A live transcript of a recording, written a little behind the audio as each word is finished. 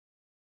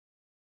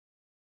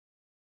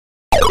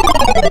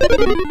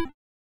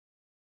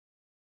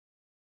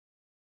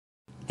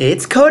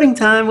It's coding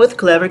time with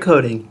Clever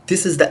Coding.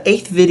 This is the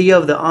 8th video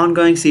of the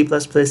ongoing C++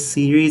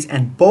 series,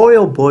 and boy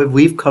oh boy,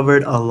 we've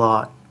covered a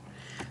lot.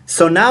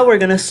 So now we're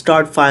gonna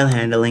start file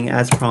handling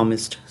as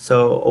promised.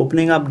 So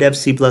opening up dev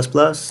C++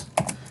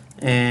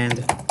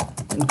 and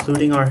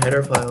including our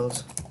header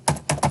files.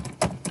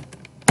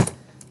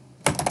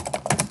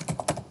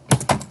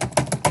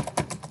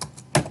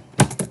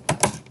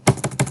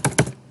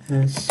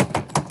 Yes.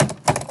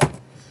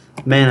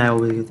 Man, I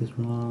always get this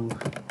wrong.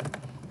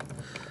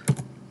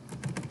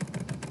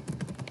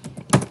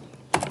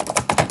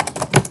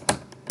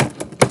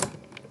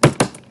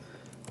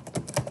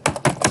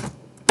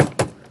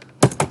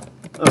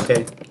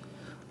 Okay,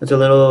 it's a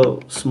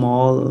little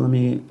small. Let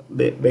me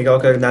big.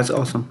 Okay, that's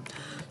awesome.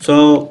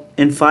 So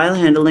in file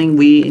handling,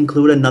 we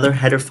include another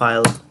header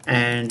file,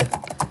 and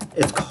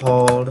it's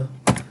called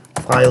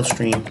file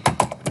stream.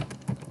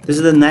 This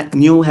is the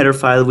new header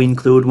file we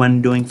include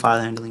when doing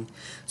file handling.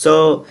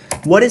 So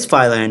what is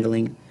file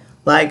handling?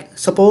 Like,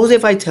 suppose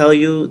if I tell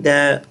you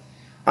that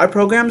our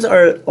programs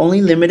are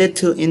only limited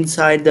to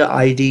inside the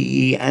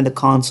IDE and the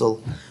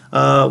console.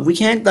 We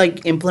can't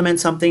like implement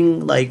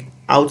something like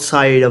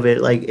outside of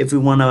it. Like if we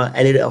want to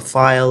edit a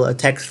file, a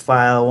text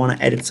file, want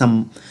to edit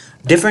some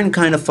different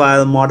kind of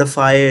file,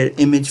 modify it,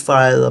 image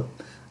file,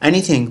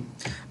 anything,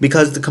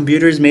 because the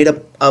computer is made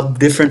up of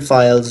different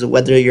files,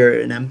 whether you're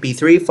an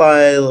MP3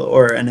 file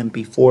or an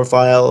MP4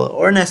 file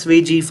or an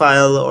SVG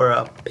file or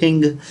a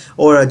PNG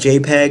or a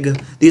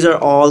JPEG. These are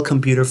all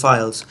computer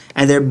files,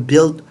 and they're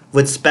built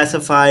with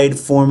specified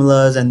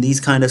formulas and these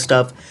kind of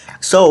stuff.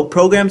 So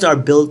programs are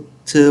built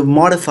to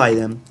modify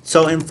them.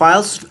 So in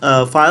file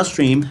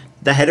stream,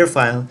 the header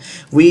file,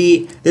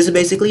 this is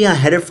basically a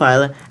header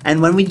file,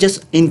 and when we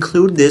just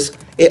include this,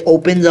 it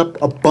opens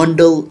up a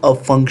bundle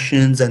of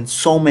functions and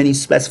so many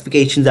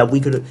specifications that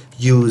we could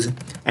use.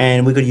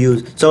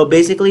 So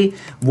basically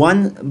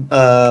one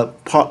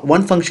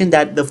function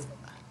that the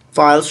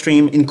file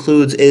stream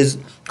includes is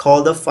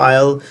called the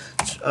file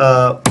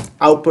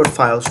output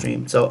file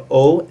stream. So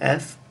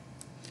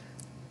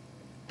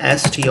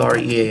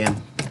OFSTREAM.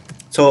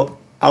 So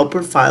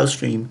output file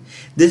stream.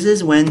 This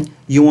is when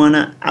you want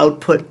to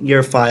output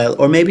your file,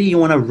 or maybe you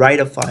want to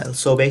write a file.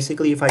 So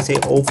basically if I say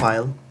O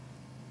file,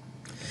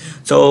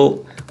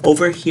 so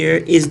over here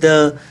is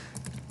the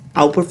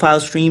output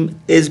file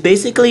stream, is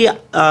basically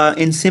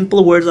in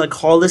simple words, I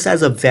call this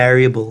as a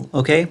variable.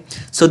 Okay,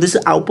 so this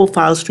output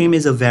file stream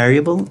is a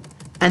variable,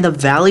 and the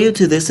value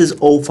to this is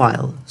O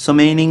file. So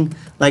meaning,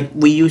 like,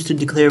 we used to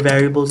declare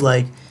variables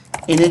like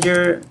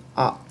integer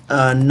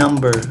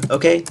number.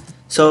 Okay,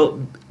 so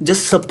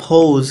just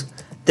suppose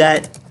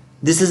that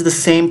this is the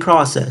same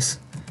process,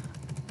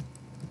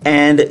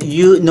 and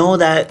you know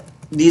that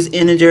these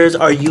integers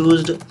are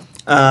used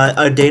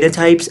are data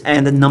types,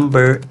 and the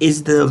number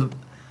is the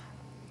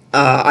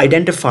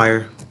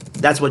identifier.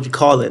 That's what you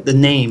call it, the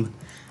name.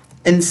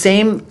 And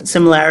same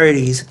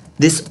similarities,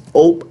 this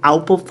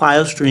output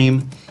file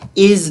stream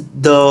is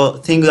the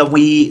thing that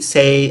we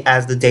say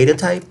as the data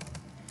type,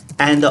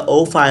 and the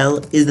O file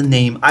is the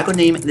name. I could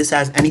name this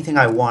as anything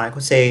I want. I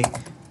could say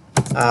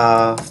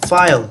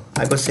file.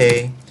 I could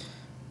say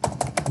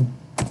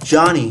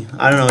Johnny.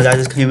 I don't know, that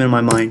just came in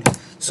my mind.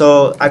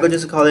 So I could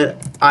just call it,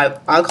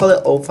 I'll call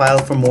it O file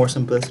for more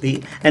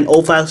simplicity, and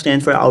O file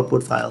stands for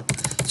output file.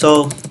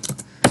 So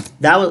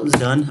that was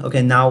done.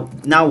 Okay, now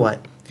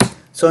what?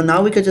 So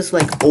now we could just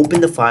like open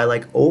the file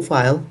like O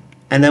file,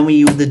 and then we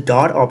use the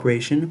dot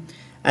operation,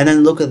 and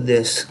then look at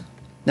this.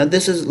 Now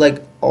this is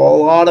like a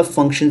lot of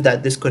functions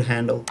that this could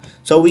handle.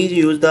 So we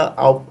use the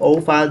O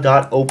file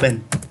dot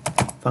open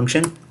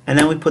function, and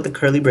then we put the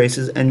curly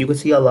braces, and you can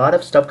see a lot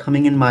of stuff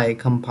coming in my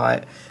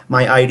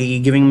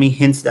IDE, giving me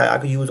hints that I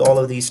could use all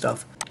of these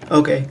stuff.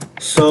 Okay,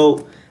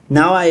 so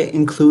now I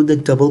include the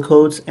double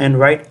quotes and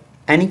write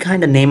any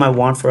kind of name I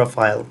want for a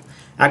file.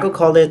 I could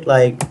call it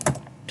like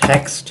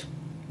text.txt.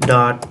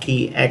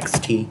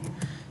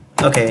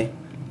 Okay,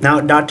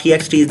 now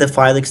 .txt is the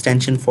file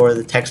extension for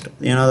the text,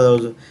 you know,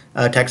 those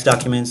text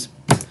documents.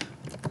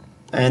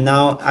 And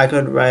now I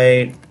could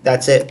write,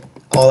 that's it,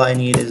 all I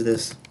need is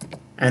this,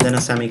 and then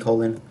a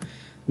semicolon.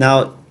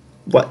 Now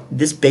what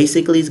this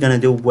basically is going to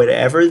do,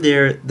 whatever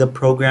the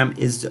program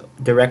is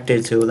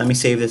directed to. Let me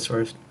save this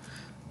first.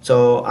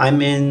 So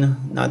I'm in,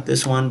 not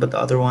this one but the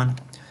other one,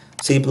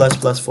 C++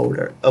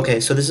 folder. Okay,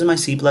 so this is my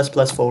C++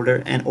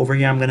 folder, and over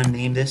here I'm going to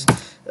name this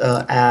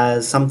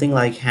as something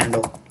like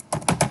handle.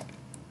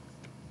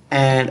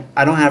 And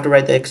I don't have to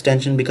write the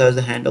extension because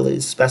the handle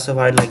is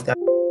specified like that.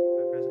 If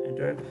I press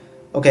enter.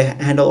 Okay,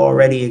 handle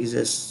already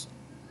exists.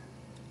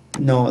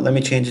 No, let me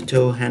change it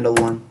to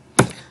handle1.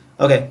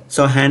 Okay,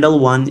 so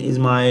handle1 is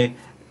my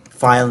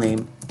file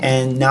name,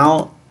 and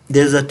now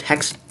there's a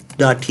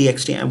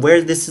text.txt, and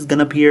where this is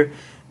gonna appear,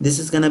 this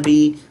is gonna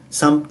be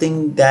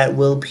something that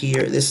will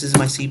appear. This is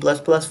my C++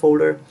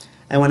 folder,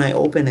 and when I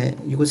open it,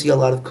 you can see a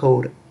lot of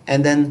code,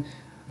 and then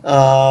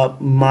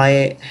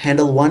my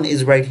handle1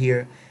 is right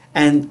here,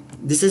 and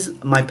this is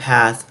my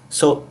path.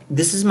 So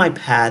this is my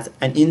path,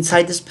 and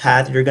inside this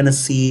path you're gonna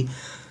see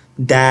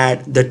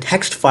that the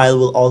text file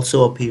will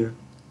also appear,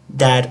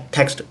 that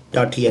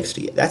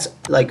text.txt. That's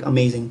like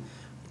amazing.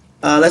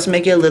 Let's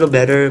make it a little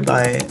better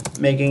by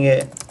making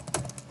it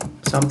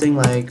something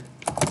like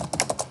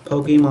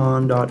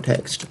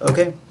Pokemon.text.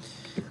 Okay,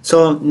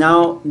 so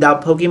now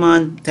that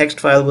Pokemon text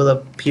file will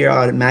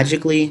appear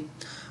magically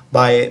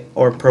by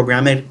or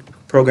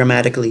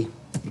programmatically.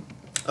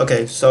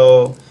 Okay,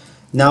 so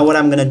now what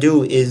I'm gonna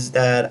do is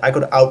that I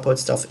could output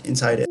stuff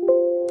inside it.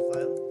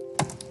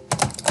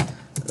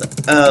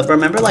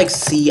 Remember like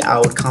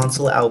cout,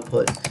 console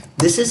output.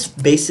 This is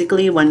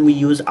basically when we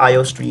use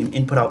IO stream,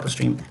 input output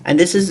stream, and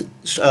this is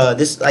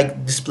this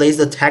like displays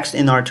the text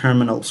in our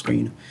terminal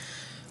screen,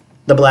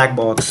 the black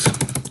box.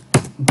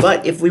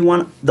 But if we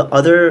want the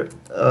other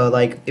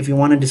like if you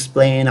want to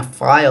display in a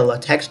file, a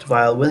text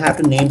file, we'll have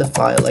to name the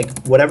file,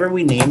 like whatever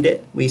we named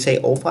it, we say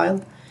O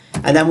file,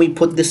 and then we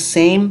put the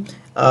same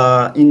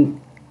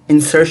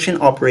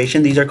insertion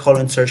operation. These are called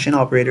insertion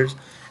operators,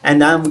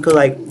 and then we could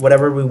like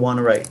whatever we want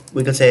to write.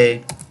 We could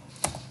say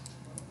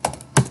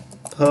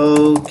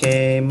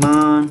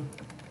Pokemon,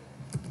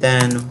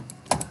 then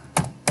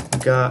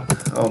gotta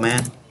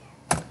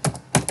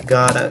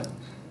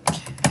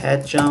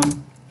catch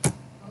 'em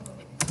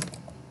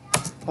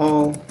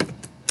all.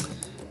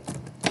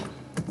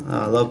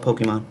 I love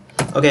Pokemon.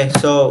 Okay,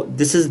 so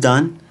this is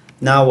done.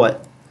 Now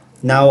what?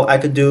 Now I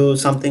could do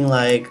something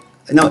like,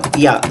 no,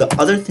 yeah, the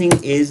other thing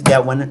is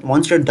that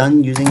once you're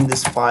done using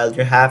this file,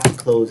 you have to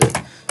close it.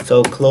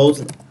 So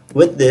close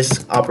with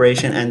this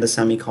operation and the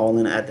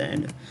semicolon at the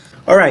end.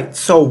 Alright,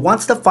 so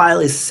once the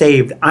file is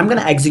saved, I'm going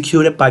to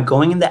execute it by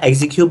going in the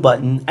execute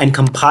button and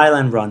compile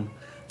and run.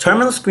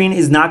 Terminal screen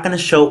is not going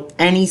to show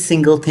any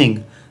single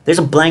thing. There's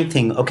a blank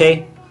thing,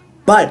 okay?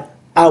 But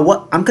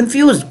I'm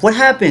confused. What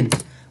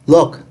happened?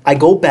 Look, I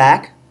go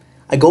back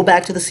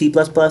to the C++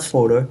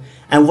 folder,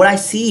 and what I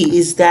see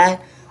is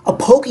that a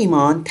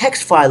Pokemon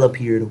text file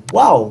appeared.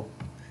 Wow,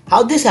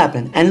 how'd this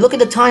happen? And look at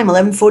the time,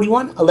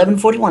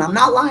 11:41. I'm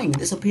not lying,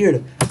 this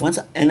appeared.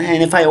 And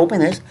if I open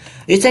this,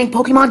 it's saying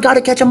Pokemon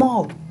gotta catch 'em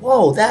all.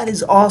 Whoa, that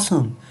is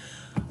awesome.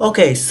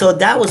 Okay, so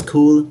that was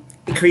cool.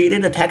 It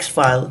created a text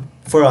file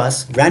for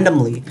us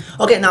randomly.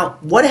 Okay, now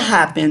what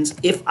happens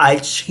if I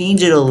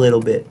change it a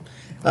little bit?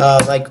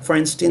 Like for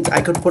instance,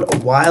 I could put a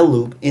while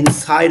loop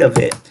inside of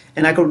it,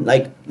 and I could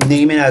like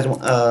name it as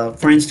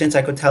for instance,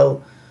 I could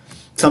tell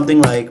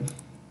something like,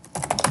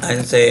 I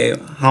could say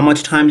how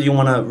much time do you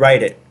want to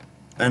write it,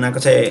 and I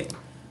could say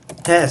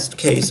test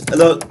case.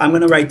 Look, I'm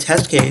gonna write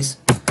test case,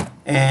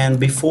 and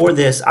before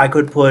this I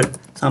could put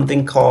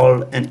something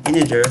called an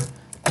integer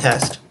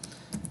test,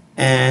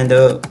 and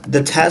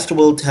the test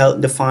will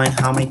define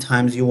how many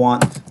times you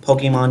want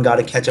Pokemon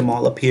gotta catch 'em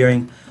all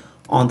appearing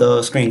on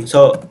the screen.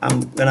 So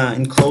I'm gonna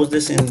enclose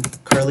this in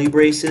curly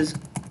braces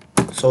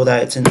so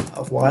that it's in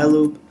a while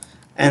loop,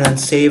 and then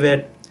save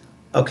it.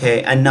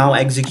 Okay, and now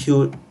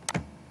execute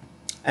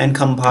and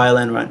compile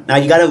and run. Now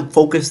you gotta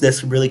focus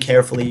this really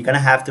carefully. You're gonna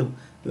have to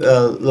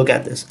look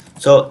at this.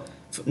 So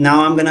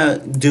now I'm gonna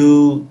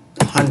do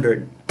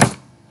 100.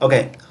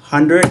 Okay,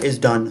 100 is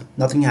done.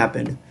 Nothing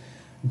happened.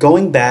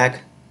 Going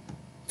back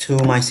to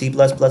my C++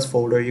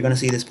 folder, you're gonna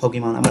see this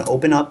Pokemon. I'm gonna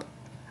open up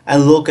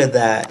and look at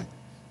that.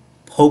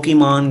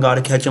 Pokemon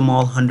gotta catch 'em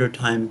all 100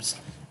 times,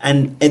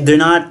 and they're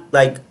not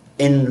like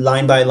in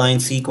line by line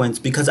sequence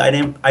because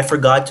I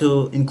forgot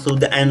to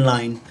include the end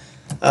line.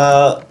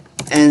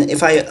 And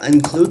if I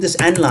include this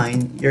end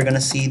line, you're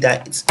gonna see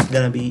that it's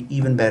gonna be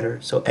even better.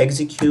 So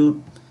execute,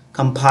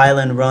 compile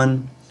and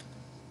run.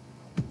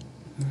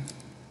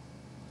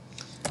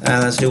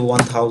 Let's do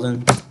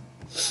 1000,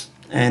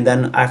 and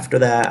then after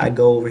that I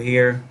go over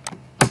here,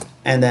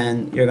 and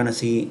then you're gonna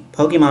see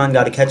Pokemon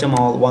gotta catch 'em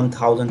all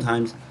 1000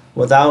 times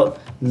without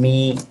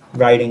me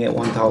writing it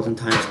 1000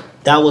 times.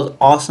 That was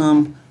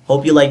awesome.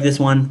 Hope you like this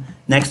one.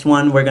 Next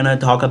one we're gonna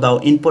talk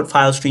about input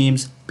file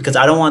streams because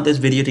I don't want this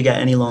video to get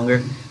any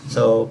longer.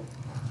 So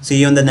see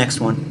you in the next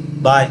one.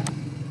 Bye.